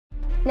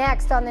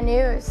Next on the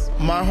news.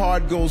 My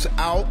heart goes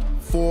out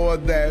for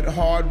that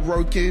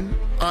hard-working,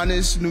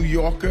 honest New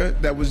Yorker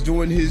that was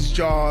doing his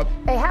job.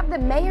 They have the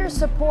mayor's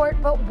support,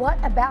 but what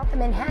about the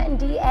Manhattan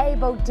DA?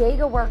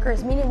 Bodega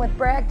workers meeting with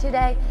Bragg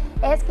today,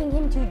 asking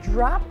him to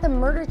drop the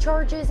murder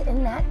charges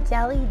in that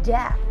deli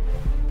death.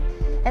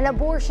 And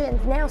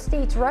abortions now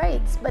states'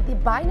 rights, but the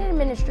Biden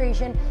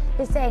administration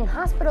is saying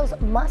hospitals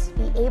must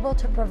be able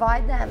to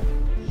provide them.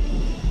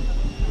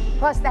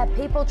 Plus, that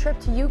papal trip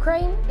to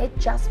Ukraine, it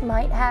just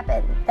might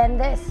happen. Then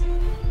this.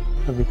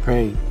 We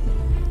pray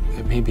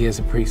that maybe as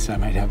a priest I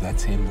might have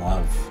that same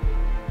love,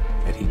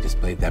 that he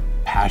displayed that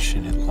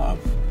passionate love.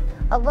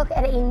 A look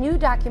at a new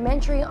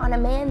documentary on a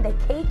man the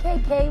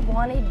KKK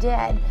wanted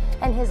dead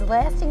and his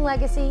lasting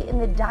legacy in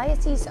the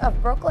Diocese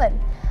of Brooklyn.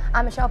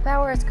 I'm Michelle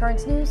Powers.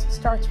 Currents News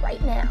starts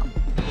right now.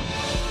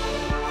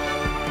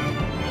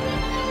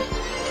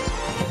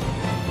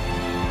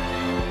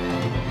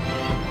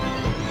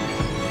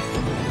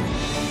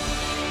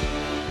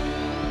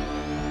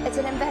 It's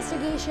an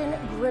investigation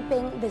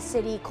gripping the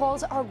city.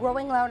 Calls are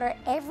growing louder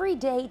every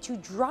day to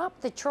drop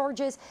the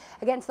charges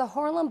against the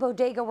Harlem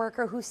Bodega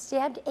worker who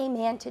stabbed a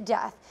man to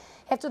death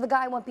after the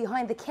guy went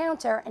behind the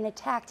counter and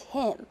attacked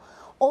him.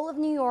 All of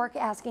New York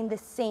asking the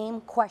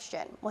same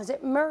question. Was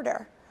it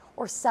murder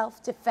or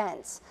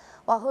self-defense?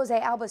 While Jose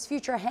Alba's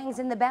future hangs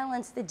in the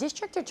balance, the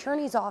district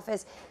attorney's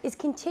office is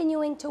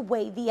continuing to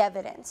weigh the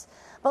evidence.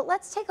 But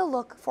let's take a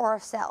look for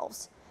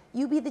ourselves.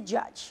 You be the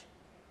judge.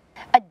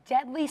 A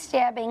deadly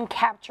stabbing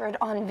captured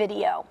on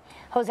video.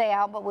 Jose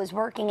Alba was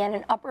working at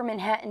an Upper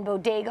Manhattan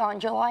bodega on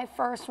July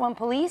 1st when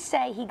police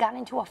say he got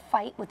into a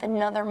fight with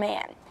another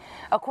man.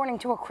 According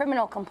to a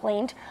criminal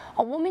complaint,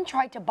 a woman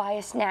tried to buy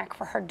a snack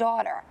for her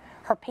daughter.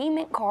 Her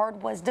payment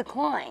card was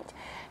declined.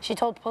 She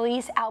told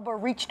police Alba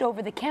reached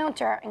over the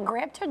counter and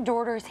grabbed her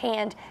daughter's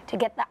hand to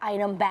get the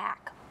item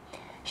back.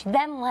 She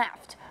then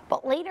left,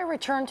 but later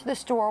returned to the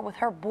store with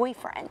her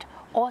boyfriend,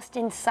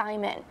 Austin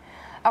Simon.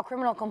 A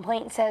criminal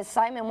complaint says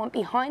Simon went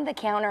behind the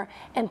counter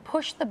and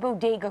pushed the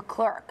bodega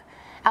clerk.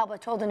 Alba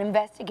told an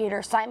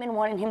investigator Simon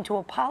wanted him to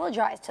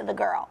apologize to the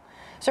girl.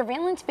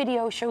 Surveillance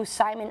video shows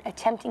Simon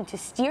attempting to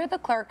steer the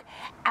clerk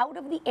out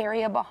of the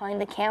area behind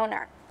the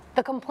counter.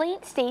 The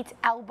complaint states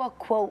Alba,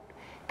 quote,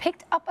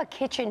 picked up a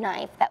kitchen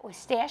knife that was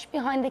stashed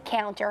behind the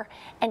counter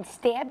and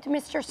stabbed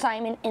Mr.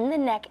 Simon in the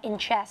neck and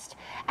chest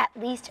at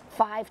least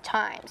 5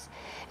 times.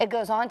 It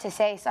goes on to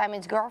say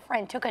Simon's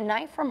girlfriend took a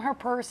knife from her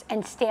purse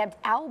and stabbed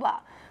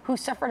Alba, who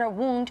suffered a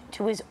wound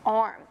to his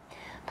arm.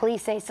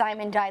 Police say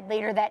Simon died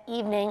later that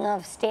evening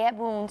of stab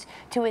wounds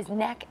to his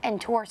neck and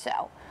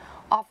torso.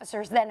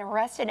 Officers then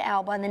arrested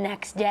Alba the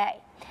next day.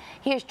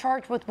 He is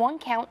charged with 1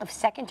 count of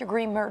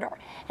second-degree murder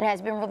and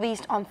has been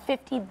released on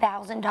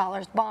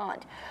 $50,000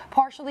 bond,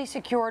 partially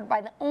secured by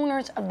the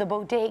owners of the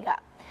bodega.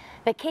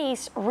 The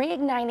case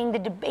reigniting the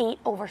debate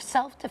over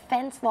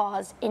self-defense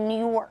laws in New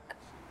York.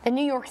 The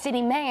New York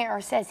City mayor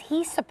says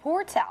he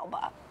supports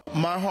Alba.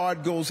 My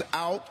heart goes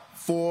out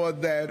for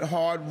that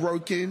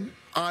hard-working,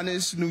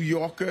 honest New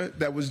Yorker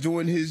that was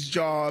doing his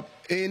job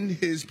in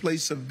his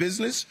place of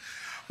business,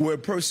 where a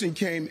person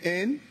came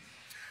in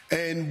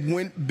and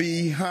went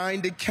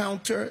behind the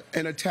counter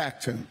and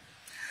attacked him.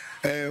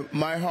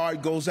 My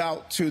heart goes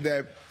out to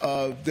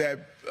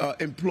that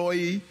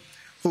employee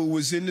who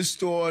was in the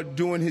store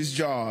doing his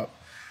job.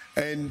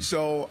 And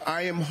so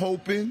I am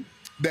hoping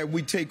that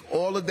we take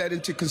all of that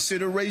into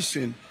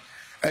consideration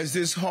as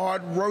this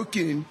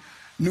hard-working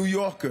New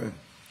Yorker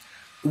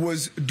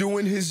was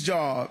doing his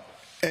job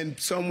and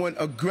someone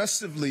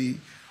aggressively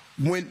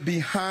went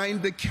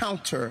behind the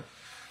counter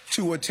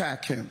to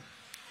attack him.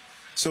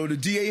 So the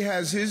DA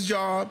has his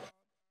job.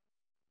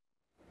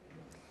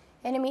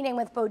 In a meeting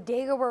with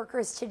bodega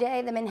workers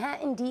today, the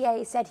Manhattan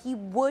DA said he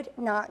would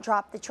not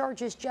drop the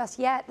charges just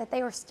yet, that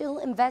they are still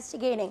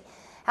investigating.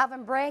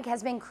 Alvin Bragg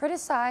has been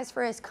criticized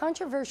for his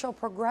controversial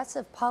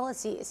progressive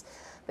policies.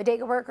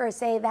 Bodega workers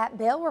say that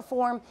bail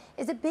reform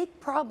is a big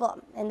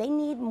problem and they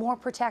need more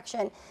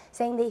protection,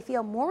 saying they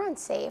feel more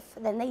unsafe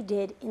than they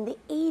did in the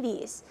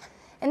 80s.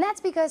 And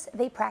that's because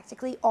they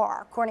practically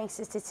are. According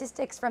to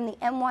statistics from the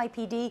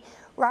NYPD,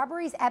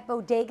 robberies at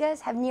bodegas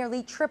have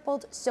nearly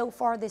tripled so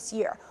far this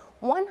year.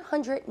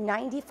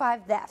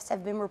 195 thefts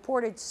have been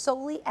reported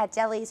solely at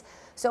delis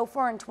so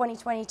far in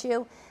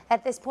 2022.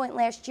 At this point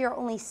last year,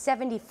 only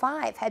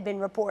 75 had been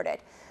reported.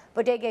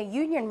 Bodega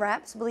union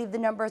reps believe the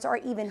numbers are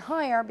even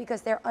higher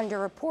because they're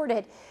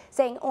underreported,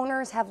 saying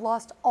owners have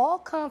lost all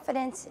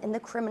confidence in the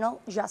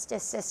criminal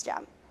justice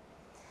system.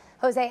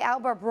 Jose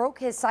Alba broke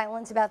his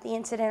silence about the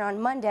incident on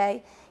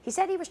Monday. He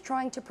said he was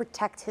trying to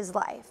protect his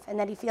life and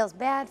that he feels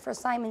bad for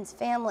Simon's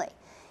family.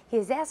 He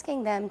is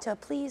asking them to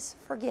please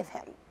forgive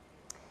him.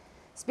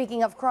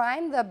 Speaking of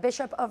crime, the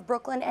Bishop of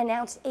Brooklyn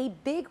announced a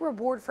big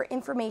reward for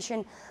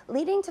information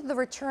leading to the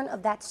return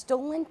of that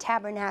stolen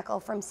tabernacle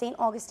from St.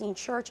 Augustine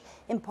Church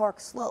in Park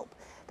Slope.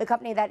 The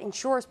company that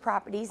insures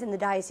properties in the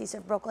Diocese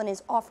of Brooklyn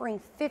is offering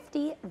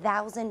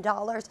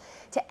 $50,000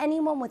 to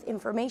anyone with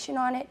information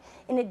on it,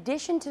 in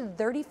addition to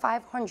the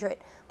 $3,500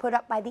 put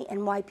up by the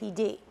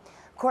NYPD.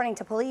 According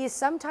to police,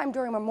 sometime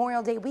during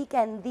Memorial Day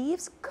weekend,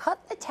 thieves cut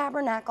the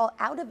tabernacle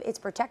out of its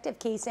protective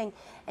casing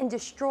and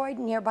destroyed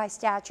nearby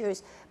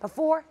statues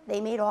before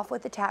they made off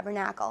with the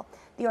tabernacle.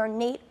 The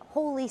ornate,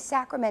 holy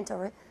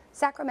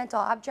sacramental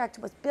object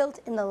was built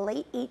in the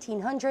late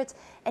 1800s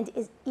and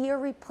is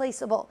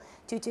irreplaceable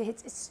due to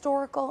its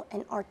historical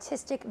and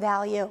artistic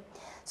value.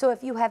 So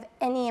if you have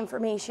any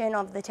information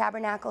of the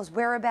tabernacle's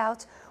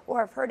whereabouts or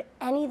have heard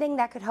anything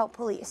that could help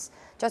police,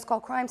 just call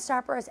Crime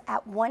Stoppers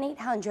at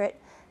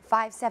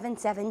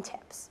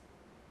 1-800-577-TIPS.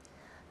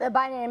 The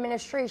Biden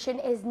administration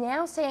is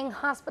now saying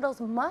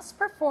hospitals must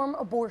perform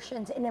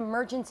abortions in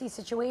emergency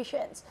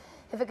situations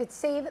if it could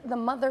save the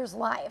mother's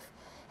life.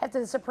 After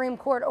the Supreme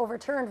Court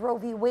overturned Roe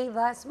v. Wade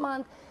last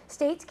month,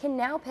 states can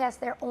now pass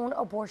their own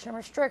abortion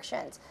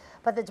restrictions.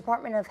 But the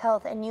Department of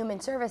Health and Human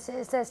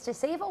Services says to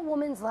save a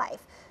woman's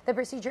life, the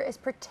procedure is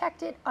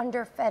protected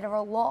under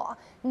federal law,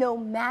 no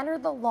matter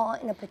the law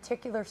in a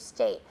particular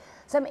state.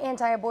 Some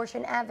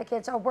anti-abortion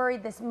advocates are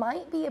worried this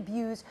might be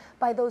abused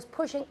by those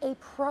pushing a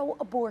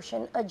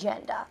pro-abortion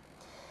agenda.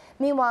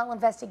 Meanwhile,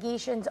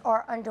 investigations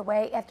are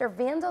underway after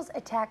vandals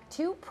attacked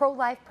 2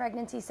 pro-life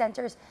pregnancy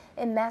centers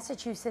in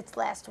Massachusetts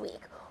last week.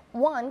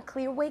 One,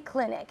 Clearway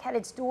Clinic, had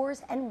its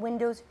doors and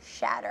windows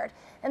shattered,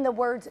 and the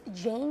words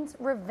 "Jane's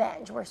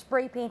Revenge" were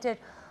spray painted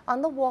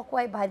on the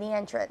walkway by the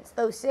entrance.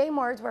 Those same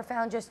words were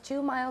found just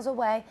 2 miles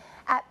away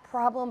at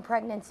Problem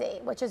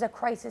Pregnancy, which is a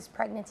crisis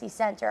pregnancy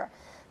center.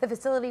 The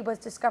facility was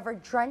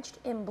discovered drenched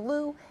in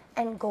blue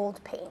and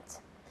gold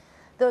paint.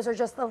 Those are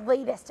just the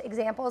latest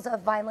examples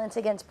of violence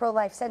against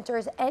pro-life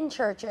centers and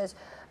churches.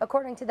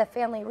 According to the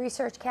Family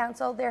Research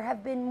Council, there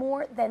have been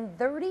more than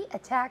 30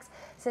 attacks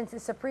since the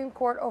Supreme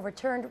Court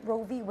overturned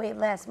Roe v. Wade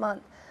last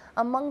month.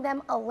 Among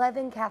them,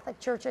 11 Catholic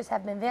churches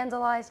have been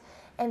vandalized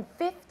and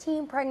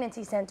 15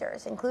 pregnancy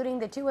centers, including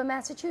the 2 in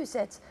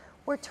Massachusetts,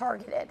 were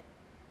targeted.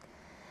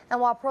 And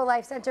while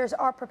pro-life centers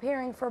are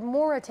preparing for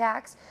more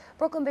attacks,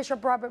 Brooklyn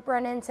Bishop Robert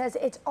Brennan says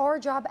it's our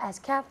job as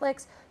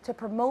Catholics to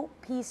promote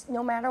peace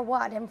no matter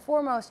what. And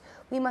foremost,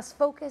 we must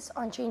focus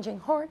on changing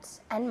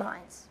hearts and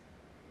minds.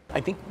 I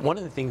think one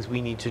of the things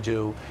we need to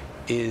do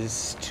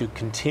is to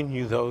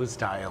continue those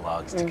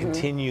dialogues, to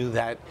continue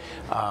that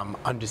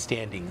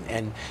understanding,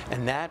 and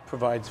that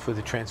provides for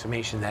the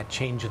transformation, that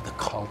change of the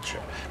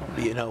culture.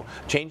 You know,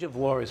 change of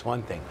law is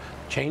one thing,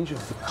 change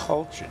of the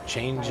culture,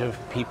 change of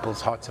people's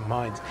hearts and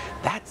minds,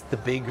 that's the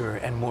bigger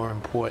and more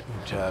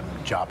important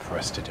job for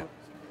us to do.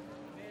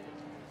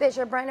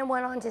 Bishop Brennan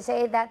went on to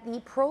say that the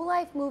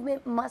pro-life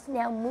movement must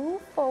now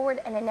move forward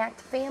and enact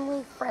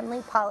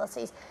family-friendly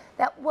policies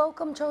that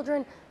welcome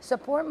children,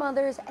 support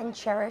mothers, and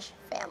cherish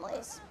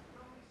families.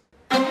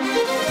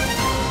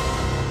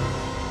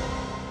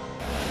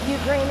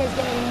 Ukraine is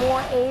getting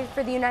more aid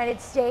for the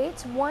United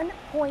States,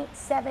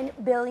 $1.7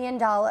 billion.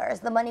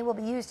 The money will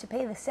be used to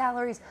pay the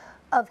salaries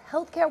of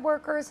healthcare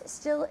workers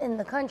still in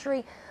the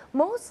country.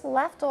 Most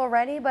left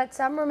already, but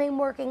some remain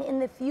working in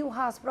the few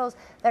hospitals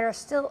that are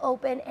still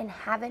open and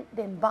haven't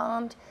been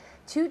bombed.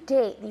 To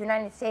date, the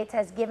United States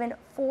has given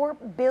 $4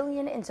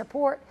 billion in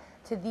support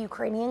to the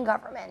Ukrainian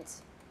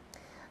government.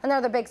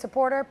 Another big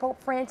supporter,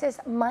 Pope Francis,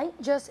 might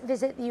just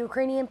visit the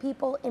Ukrainian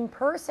people in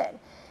person.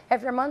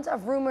 After months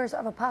of rumors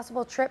of a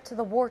possible trip to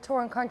the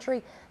war-torn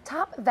country,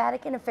 top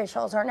Vatican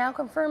officials are now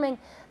confirming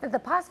that the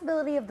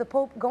possibility of the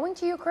Pope going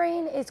to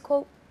Ukraine is,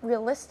 quote,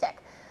 realistic.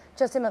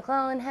 Justin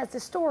McClellan has the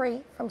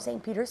story from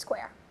St. Peter's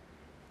Square.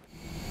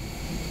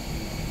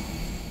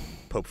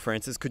 Pope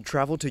Francis could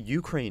travel to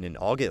Ukraine in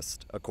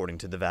August, according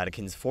to the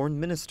Vatican's foreign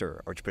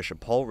minister, Archbishop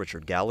Paul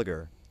Richard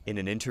Gallagher. In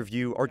an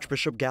interview,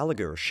 Archbishop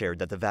Gallagher shared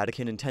that the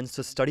Vatican intends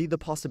to study the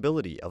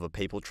possibility of a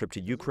papal trip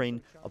to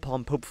Ukraine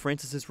upon Pope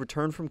Francis's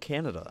return from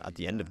Canada at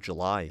the end of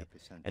July,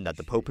 and that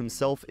the Pope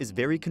himself is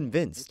very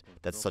convinced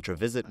that such a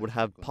visit would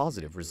have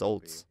positive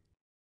results.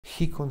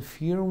 He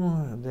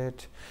confirmed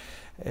that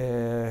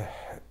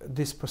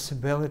this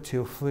possibility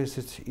of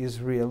visit is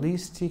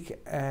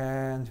realistic,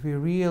 and we're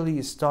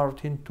really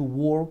starting to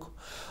work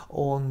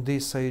on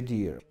this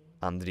idea.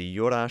 Andriy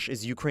Yorash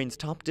is Ukraine's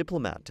top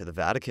diplomat to the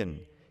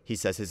Vatican. He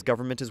says his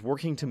government is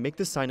working to make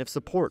the sign of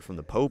support from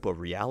the Pope a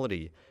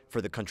reality for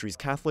the country's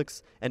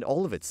Catholics and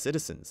all of its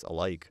citizens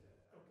alike.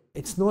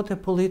 It's not a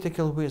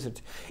political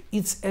visit,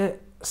 it's a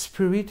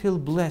spiritual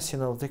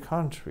blessing of the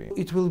country.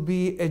 It will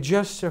be a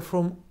gesture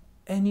from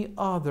any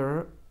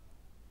other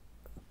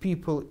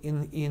people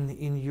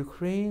in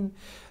Ukraine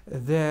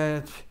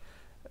that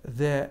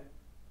the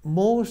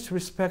most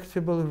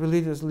respectable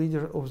religious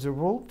leader of the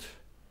world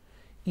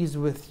is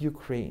with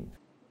Ukraine.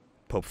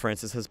 Pope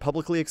Francis has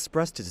publicly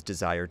expressed his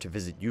desire to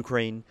visit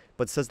Ukraine,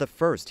 but says that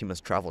first he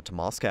must travel to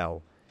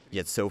Moscow.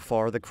 Yet so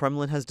far, the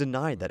Kremlin has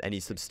denied that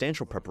any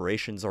substantial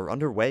preparations are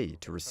underway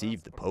to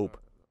receive the Pope.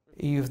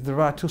 If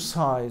there are two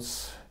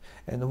sides,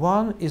 and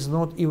one is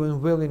not even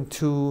willing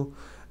to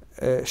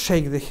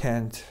shake the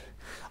hand,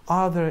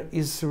 other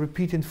is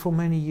repeating for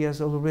many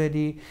years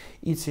already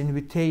its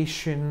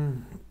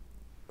invitation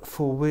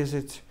for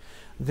visit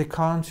the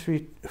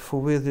country,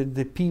 for visit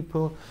the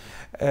people,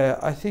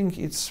 I think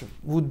it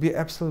would be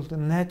absolutely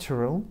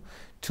natural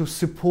to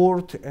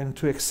support and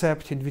to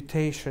accept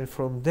invitation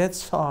from that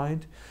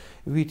side,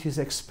 which is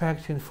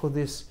expecting for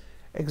this,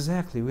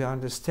 exactly, we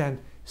understand,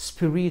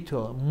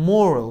 spiritual,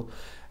 moral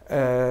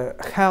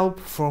help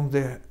from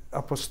the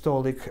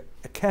apostolic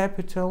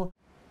capital.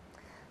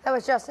 That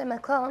was Justin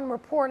McClellan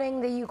reporting.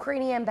 The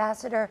Ukrainian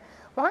ambassador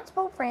wants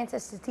Pope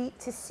Francis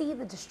to see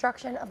the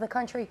destruction of the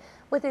country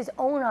with his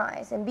own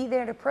eyes and be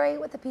there to pray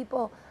with the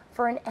people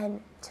for an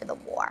end to the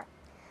war.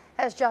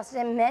 As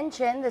Justin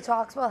mentioned, the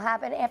talks will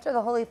happen after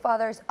the Holy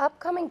Father's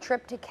upcoming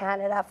trip to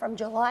Canada from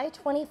July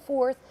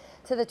 24th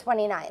to the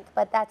 29th.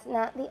 But that's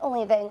not the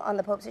only thing on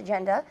the Pope's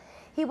agenda.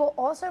 He will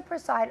also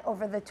preside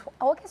over the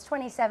August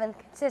 27th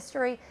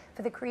consistory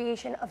for the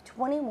creation of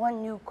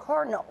 21 new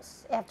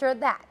cardinals. After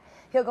that,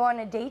 he'll go on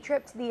a day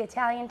trip to the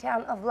Italian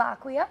town of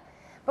L'Aquila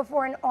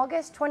before an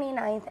August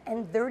 29th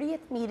and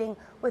 30th meeting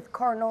with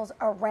cardinals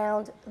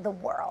around the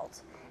world.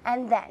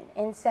 And then,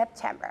 in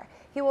September,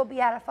 he will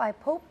beatify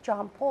Pope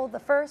John Paul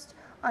I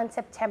on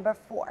September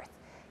 4th.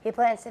 He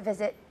plans to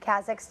visit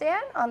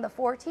Kazakhstan on the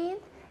 14th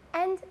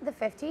and the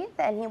 15th,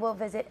 and he will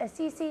visit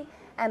Assisi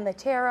and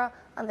Matera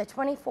on the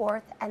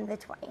 24th and the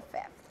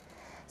 25th.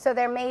 So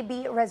there may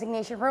be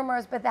resignation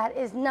rumors, but that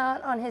is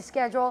not on his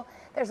schedule.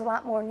 There's a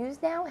lot more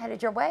news now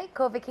headed your way.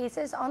 COVID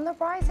cases on the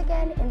rise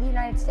again in the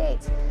United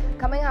States.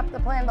 Coming up, the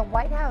plan the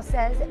White House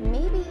says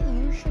maybe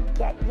you should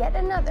get yet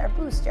another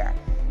booster.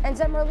 And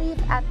some relief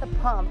at the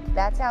pump.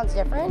 That sounds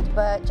different,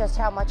 but just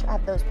how much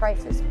have those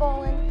prices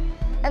fallen?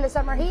 And the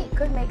summer heat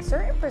could make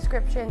certain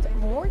prescriptions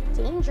more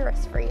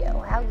dangerous for you.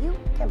 How you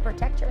can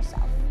protect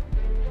yourself.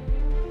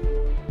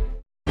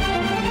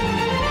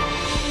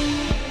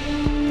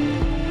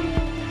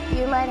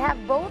 You might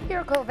have both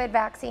your COVID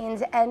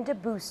vaccines and a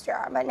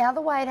booster, but now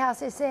the White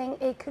House is saying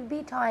it could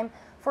be time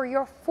for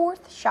your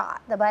fourth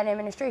shot. The Biden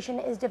administration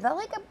is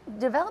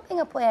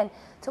developing a plan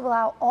to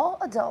allow all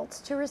adults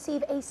to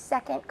receive a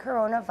second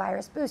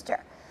coronavirus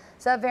booster.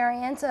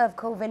 Subvariants of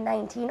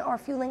COVID-19 are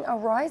fueling a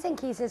rise in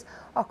cases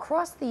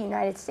across the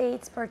United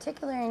States,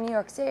 particularly in New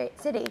York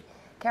City.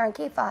 Karen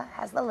Kefa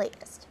has the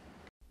latest.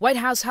 White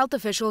House health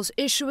officials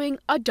issuing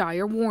a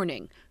dire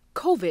warning.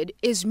 COVID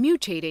is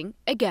mutating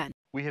again.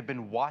 We have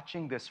been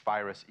watching this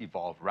virus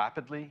evolve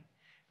rapidly.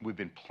 We've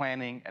been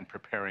planning and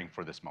preparing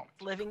for this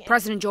moment.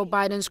 President Joe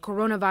Biden's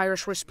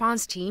coronavirus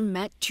response team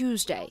met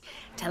Tuesday,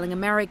 telling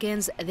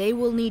Americans they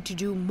will need to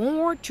do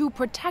more to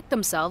protect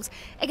themselves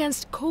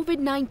against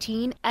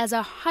COVID-19 as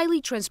a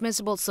highly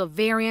transmissible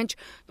subvariant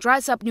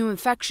drives up new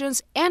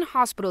infections and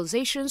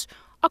hospitalizations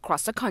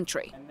across the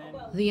country.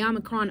 The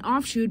Omicron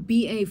offshoot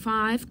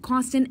BA.5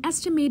 caused an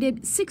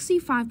estimated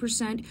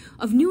 65%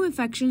 of new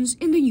infections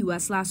in the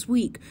U.S. last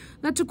week.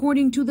 That's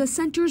according to the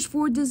Centers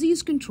for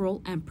Disease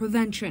Control and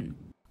Prevention.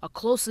 A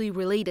closely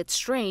related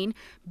strain,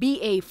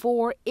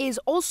 BA.4, is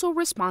also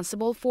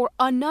responsible for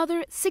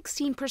another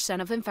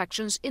 16% of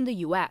infections in the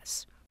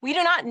U.S. We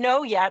do not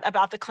know yet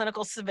about the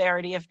clinical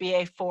severity of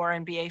BA.4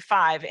 and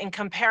BA.5 in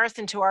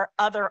comparison to our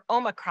other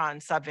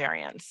Omicron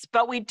subvariants,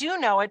 but we do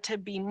know it to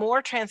be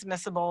more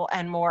transmissible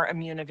and more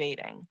immune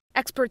evading.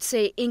 Experts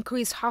say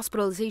increased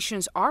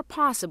hospitalizations are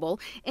possible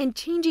and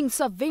changing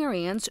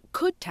subvariants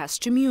could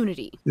test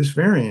immunity. This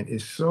variant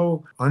is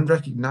so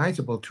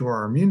unrecognizable to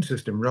our immune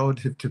system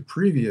relative to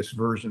previous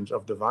versions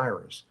of the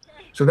virus.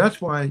 So that's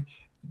why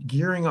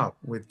gearing up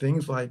with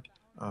things like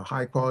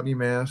high-quality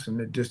masks and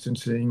the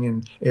distancing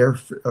and air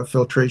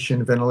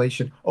filtration,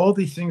 ventilation, all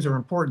these things are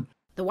important.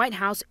 The White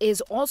House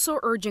is also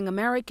urging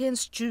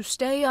Americans to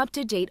stay up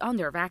to date on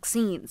their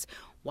vaccines,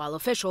 while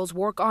officials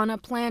work on a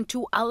plan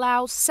to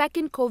allow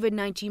second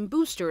COVID-19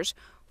 boosters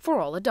for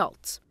all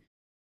adults.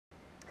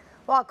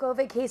 While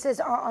COVID cases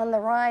are on the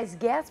rise,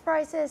 gas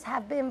prices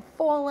have been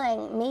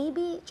falling,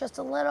 maybe just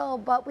a little,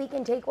 but we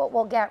can take what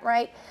we'll get,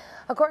 right?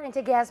 According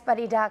to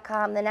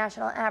GasBuddy.com, the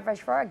national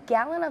average for a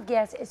gallon of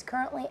gas is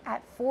currently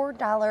at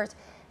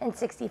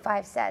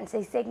 $4.65,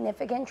 a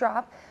significant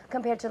drop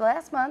compared to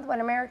last month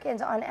when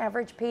Americans on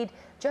average paid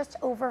just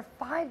over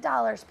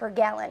 $5 per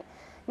gallon.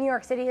 New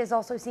York City is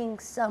also seeing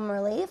some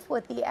relief,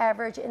 with the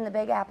average in the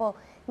Big Apple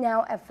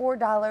now at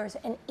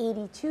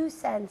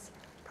 $4.82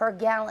 per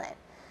gallon.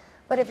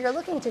 But if you're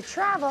looking to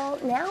travel,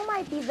 now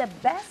might be the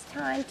best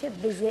time to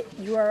visit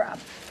Europe,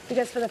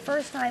 because for the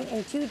first time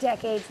in 2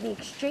 decades, the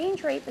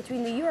exchange rate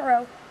between the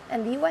euro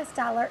and the US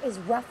dollar is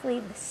roughly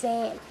the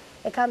same.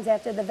 It comes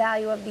after the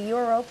value of the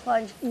euro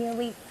plunged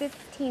nearly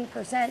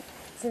 15%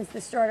 since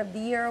the start of the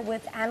year,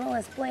 with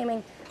analysts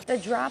blaming the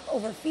drop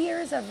over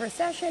fears of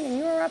recession in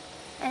Europe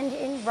and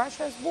in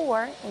Russia's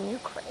war in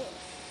Ukraine.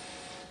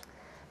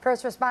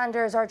 First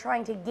responders are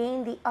trying to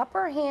gain the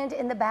upper hand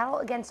in the battle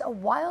against a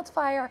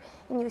wildfire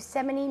in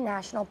Yosemite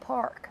National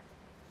Park.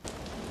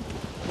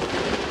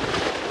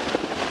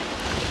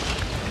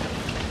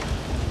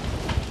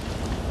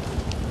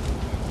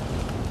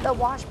 The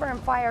Washburn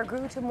fire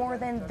grew to more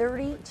than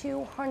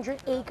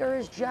 3,200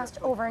 acres just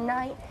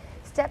overnight.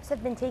 Steps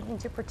have been taken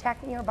to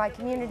protect nearby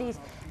communities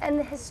and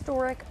the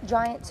historic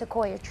giant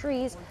sequoia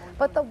trees,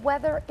 but the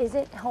weather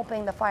isn't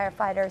helping the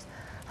firefighters.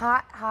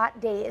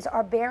 Hot days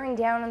are bearing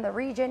down on the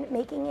region,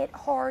 making it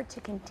hard to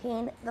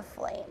contain the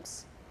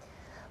flames.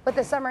 With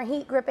the summer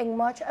heat gripping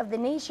much of the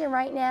nation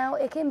right now,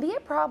 it can be a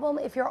problem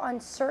if you're on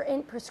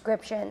certain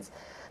prescriptions.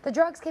 The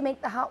drugs can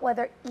make the hot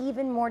weather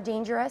even more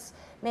dangerous.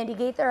 Mandy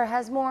Gaither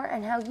has more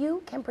on how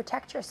you can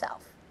protect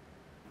yourself.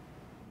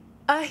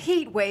 A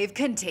heat wave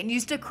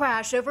continues to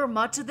crash over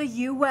much of the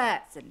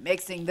U.S., and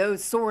mixing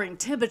those soaring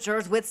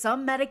temperatures with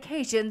some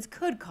medications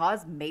could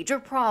cause major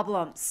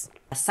problems.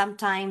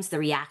 Sometimes the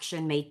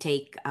reaction may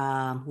take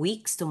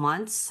weeks to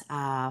months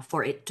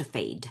for it to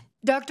fade.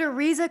 Dr.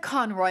 Riza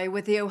Conroy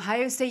with the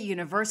Ohio State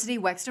University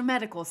Wexner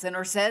Medical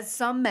Center says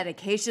some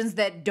medications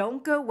that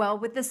don't go well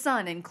with the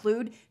sun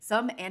include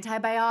some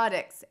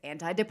antibiotics,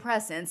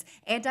 antidepressants,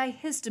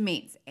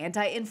 antihistamines,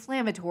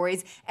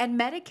 anti-inflammatories, and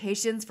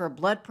medications for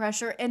blood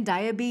pressure and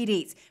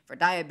diabetes. For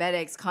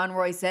diabetics,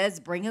 Conroy says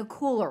bring a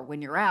cooler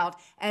when you're out,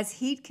 as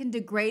heat can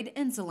degrade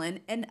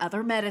insulin and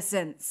other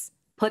medicines.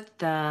 Put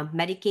the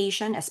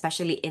medication,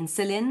 especially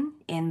insulin,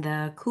 in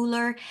the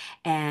cooler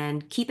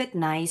and keep it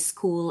nice,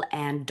 cool,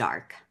 and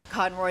dark.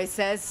 Conroy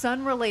says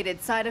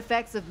sun-related side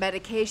effects of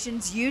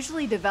medications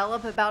usually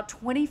develop about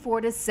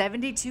 24 to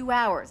 72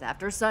 hours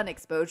after sun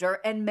exposure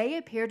and may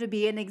appear to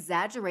be an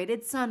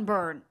exaggerated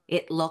sunburn.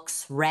 It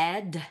looks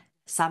red,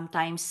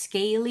 sometimes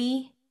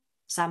scaly,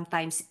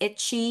 sometimes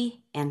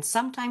itchy, and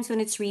sometimes when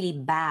it's really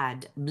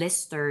bad,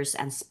 blisters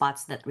and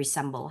spots that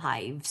resemble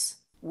hives.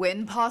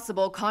 When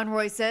possible,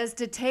 Conroy says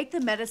to take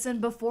the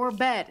medicine before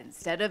bed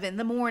instead of in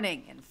the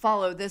morning and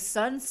follow the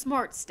Sun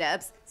Smart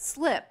steps.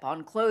 Slip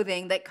on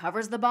clothing that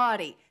covers the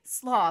body,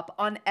 slop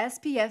on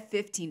SPF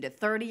 15 to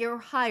 30 or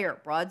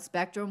higher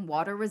broad-spectrum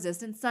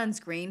water-resistant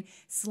sunscreen,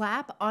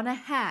 slap on a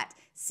hat,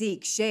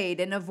 seek shade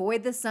and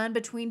avoid the sun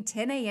between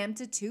 10 a.m.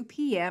 to 2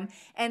 p.m.,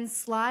 and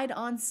slide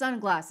on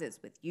sunglasses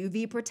with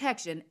UV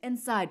protection and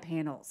side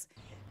panels.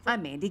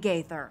 I'm Mandy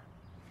Gaither.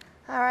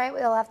 All right,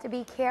 we'll have to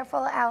be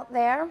careful out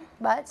there,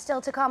 but still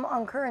to come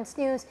on Currents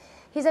News,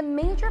 he's a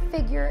major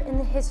figure in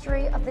the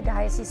history of the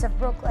Diocese of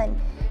Brooklyn.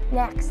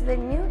 Next, the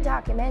new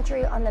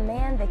documentary on the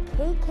man the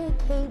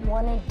KKK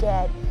wanted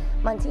dead,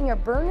 Monsignor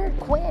Bernard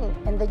Quinn,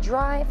 and the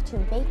drive to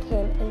make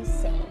him a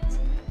saint.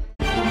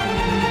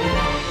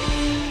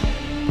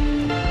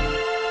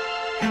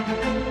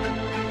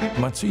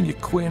 Monsignor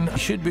Quinn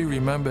should be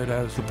remembered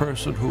as the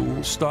person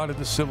who started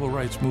the civil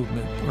rights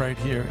movement right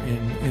here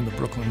in the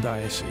Brooklyn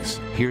Diocese.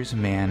 Here's a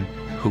man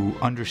who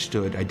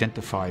understood,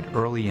 identified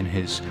early in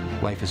his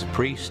life as a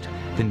priest,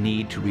 the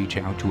need to reach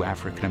out to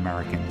African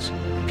Americans,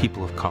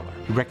 people of color.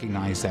 He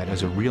recognized that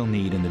as a real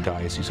need in the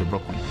Diocese of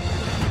Brooklyn.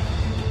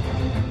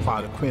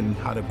 Father Quinn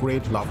had a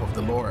great love of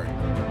the Lord.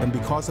 And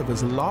because of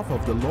his love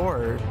of the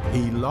Lord,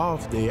 he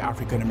loved the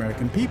African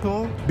American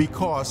people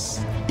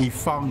because he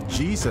found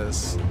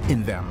Jesus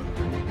in them.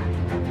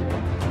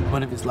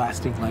 One of his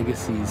lasting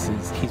legacies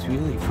is he's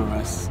really, for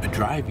us, a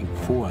driving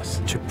force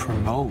to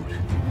promote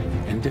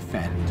and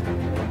defend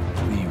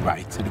the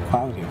rights and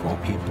equality of all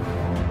people.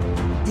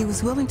 He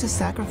was willing to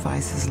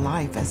sacrifice his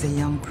life as a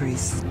young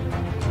priest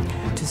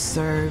to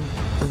serve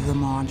the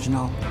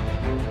marginal.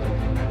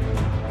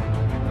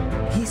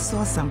 He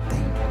saw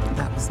something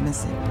that was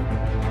missing,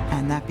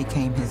 and that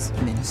became his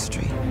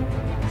ministry.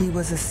 He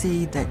was a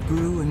seed that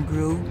grew and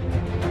grew.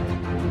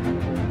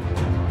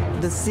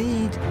 The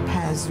seed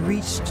has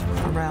reached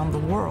around the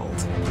world.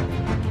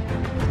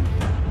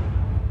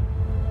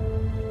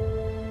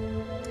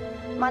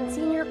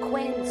 Monsignor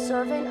Quinn,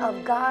 Servant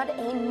of God,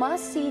 a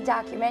must-see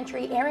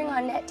documentary airing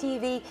on Net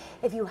TV.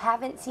 If you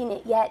haven't seen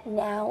it yet,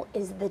 now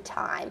is the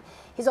time.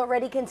 He's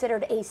already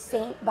considered a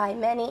saint by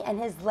many, and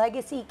his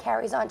legacy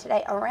carries on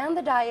today around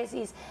the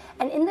diocese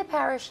and in the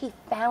parish he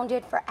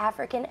founded for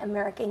African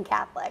American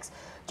Catholics.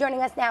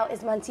 Joining us now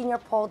is Monsignor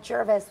Paul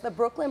Jervis, the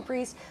Brooklyn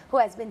priest who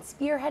has been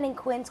spearheading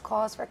Quinn's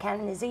cause for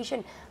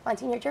canonization.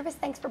 Monsignor Jervis,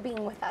 thanks for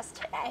being with us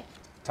today.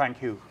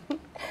 Thank you.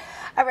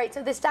 All right,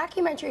 so this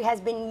documentary has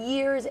been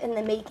years in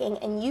the making,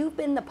 and you've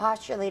been the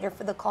postulator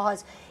for the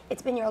cause.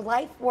 It's been your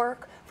life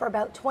work for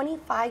about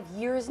 25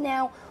 years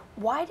now.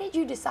 Why did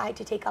you decide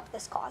to take up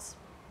this cause?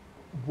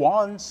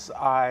 Once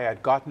I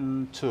had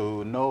gotten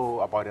to know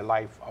about the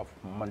life of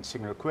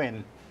Monsignor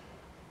Quinn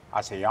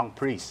as a young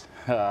priest,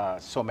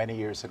 so many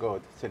years ago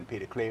at St.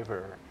 Peter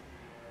Claver,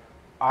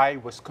 I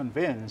was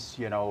convinced,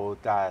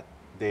 that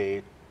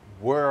the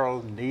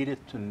world needed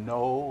to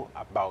know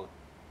about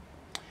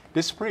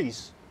this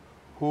priest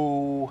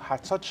who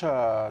had such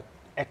an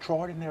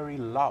extraordinary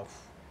love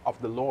of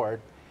the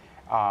Lord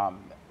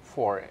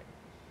for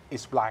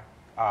his black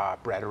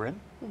brethren,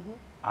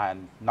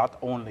 and not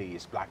only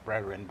his black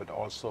brethren, but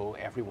also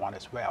everyone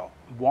as well.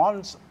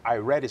 Once I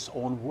read his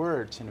own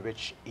words in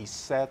which he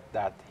said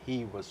that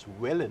he was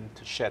willing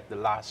to shed the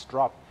last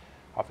drop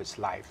of his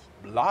life's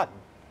blood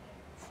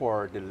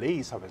for the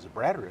least of his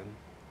brethren,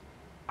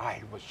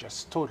 I was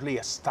just totally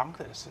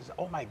astounded. I said,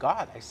 oh my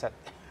God, I said,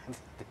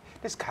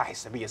 this guy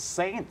has to be a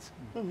saint.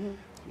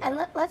 And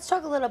let's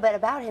talk a little bit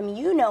about him.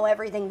 You know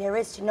everything there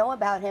is to know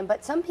about him,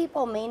 but some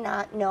people may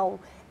not know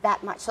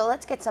that much. So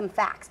let's get some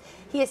facts.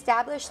 He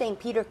established St.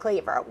 Peter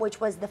Claver, which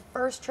was the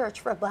first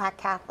church for Black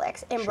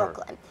Catholics in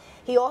Brooklyn.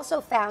 He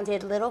also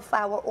founded Little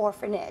Flower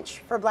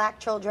Orphanage for Black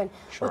children,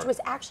 which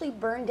was actually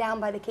burned down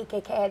by the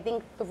KKK, I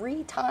think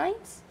 3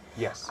 times.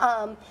 Yes.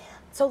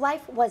 So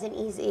life wasn't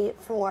easy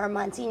for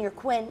Monsignor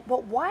Quinn,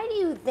 but why do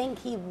you think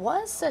he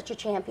was such a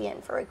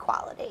champion for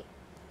equality?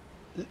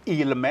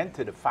 He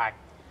lamented the fact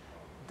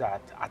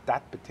that at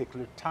that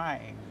particular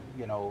time,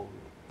 you know,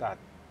 that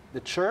the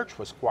church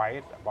was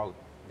quiet about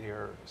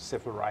their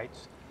civil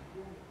rights,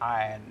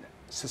 and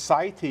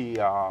society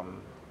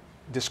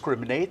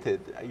discriminated,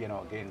 you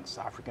know, against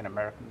African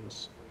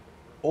Americans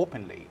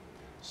openly.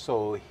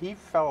 So he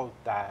felt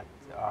that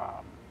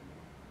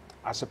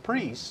as a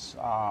priest,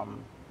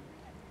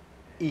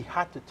 he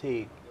had to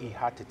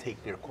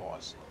take their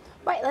cause.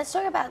 Right, let's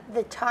talk about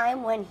the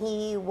time when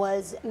he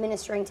was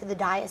ministering to the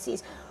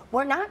diocese.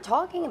 We're not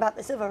talking about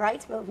the civil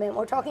rights movement.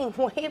 We're talking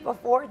way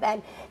before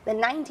then, the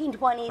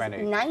 1920s,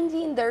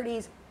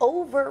 1930s,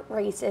 overt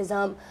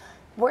racism.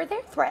 Were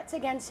there threats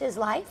against his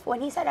life when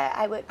he said,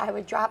 I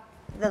would drop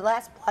the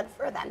last blood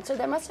for them? So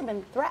there must have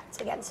been threats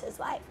against his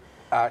life.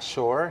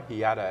 Sure, he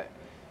had a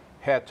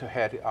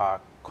head-to-head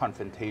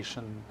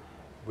confrontation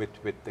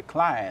with the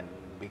Klan,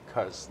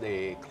 because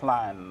the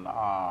Klan,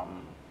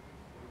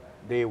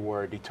 they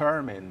were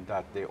determined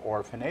that the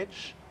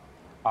orphanage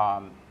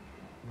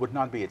would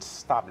not be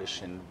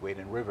established in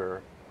Wading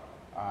River,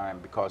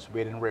 because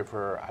Wading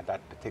River at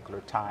that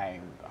particular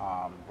time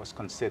was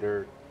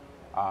considered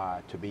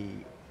to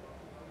be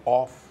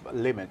off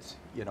limits,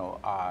 you know,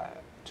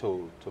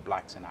 to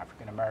blacks and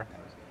African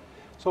Americans.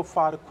 So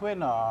Father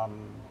Quinn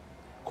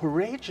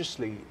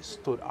courageously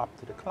stood up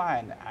to the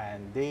Klan,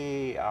 and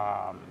they,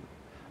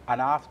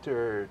 and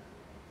after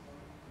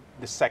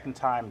the second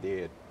time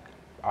they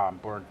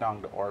burned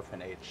down the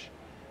orphanage,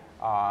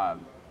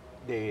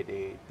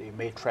 they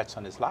made threats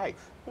on his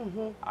life,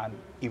 and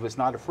he was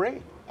not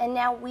afraid. And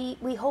now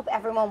we hope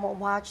everyone will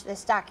watch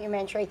this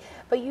documentary,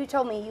 but you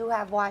told me you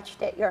have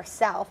watched it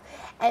yourself.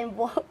 And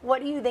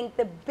what do you think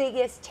the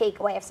biggest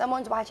takeaway, if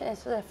someone's watching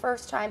this for the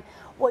first time,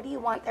 what do you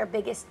want their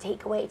biggest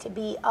takeaway to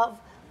be of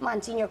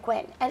Monsignor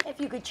Quinn? And if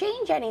you could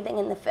change anything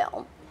in the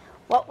film,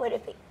 what would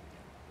it be?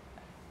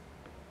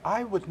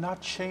 I would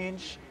not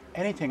change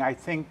anything. I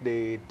think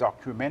the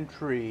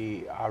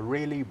documentary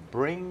really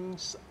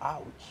brings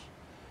out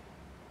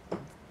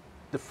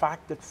the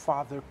fact that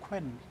Father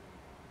Quinn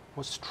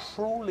was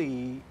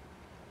truly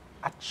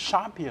a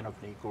champion of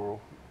Negro,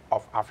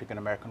 of African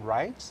American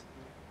rights.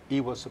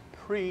 He was a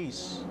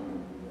priest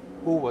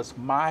who was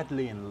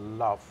madly in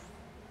love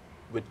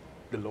with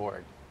the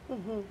Lord.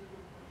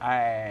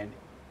 And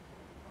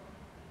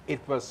it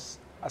was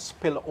a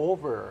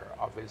spillover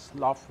of his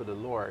love for the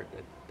Lord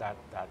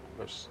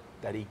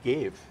that he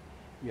gave,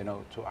 you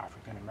know, to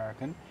African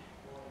American.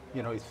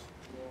 You know, his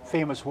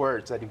famous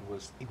words that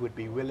he would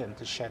be willing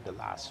to shed the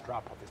last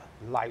drop of his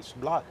life's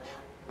blood.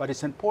 But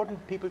it's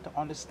important people to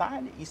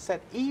understand. He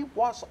said he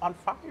was on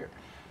fire,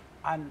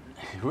 and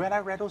when I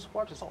read those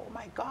words, oh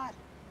my God!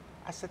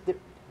 I said,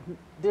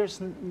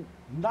 there's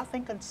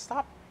nothing can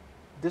stop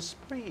this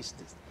priest,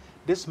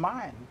 this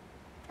man.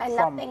 And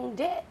nothing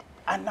did.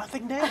 And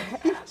nothing did.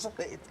 It's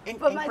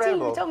but Martin,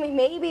 you told me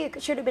maybe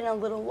it should have been a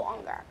little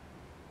longer.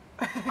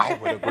 I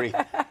would agree.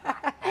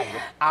 I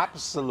would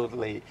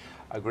absolutely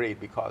agree,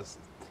 because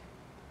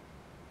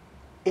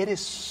it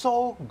is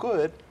so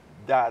good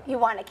that you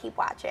want to keep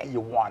watching.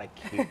 You want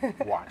to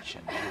keep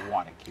watching. You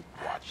want to keep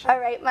watching. All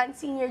right,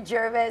 Monsignor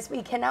Jervis,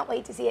 we cannot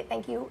wait to see it.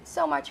 Thank you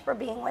so much for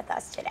being with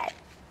us today.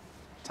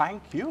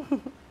 Thank you.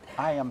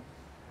 I am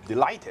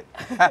delighted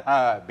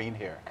being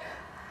here.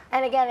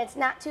 And again, it's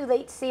not too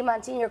late to see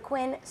Monsignor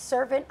Quinn,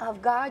 Servant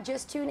of God.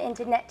 Just tune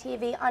into Net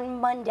TV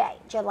on Monday,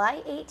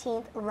 July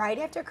 18th, right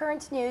after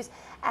Currents News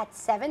at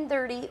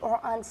 7:30,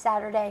 or on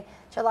Saturday,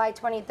 July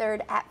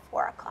 23rd at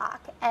 4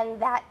 o'clock.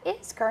 And that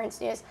is Currents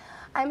News.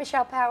 I'm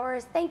Michelle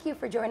Powers. Thank you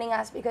for joining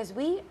us, because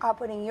we are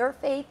putting your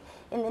faith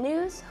in the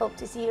news. Hope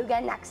to see you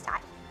again next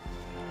time.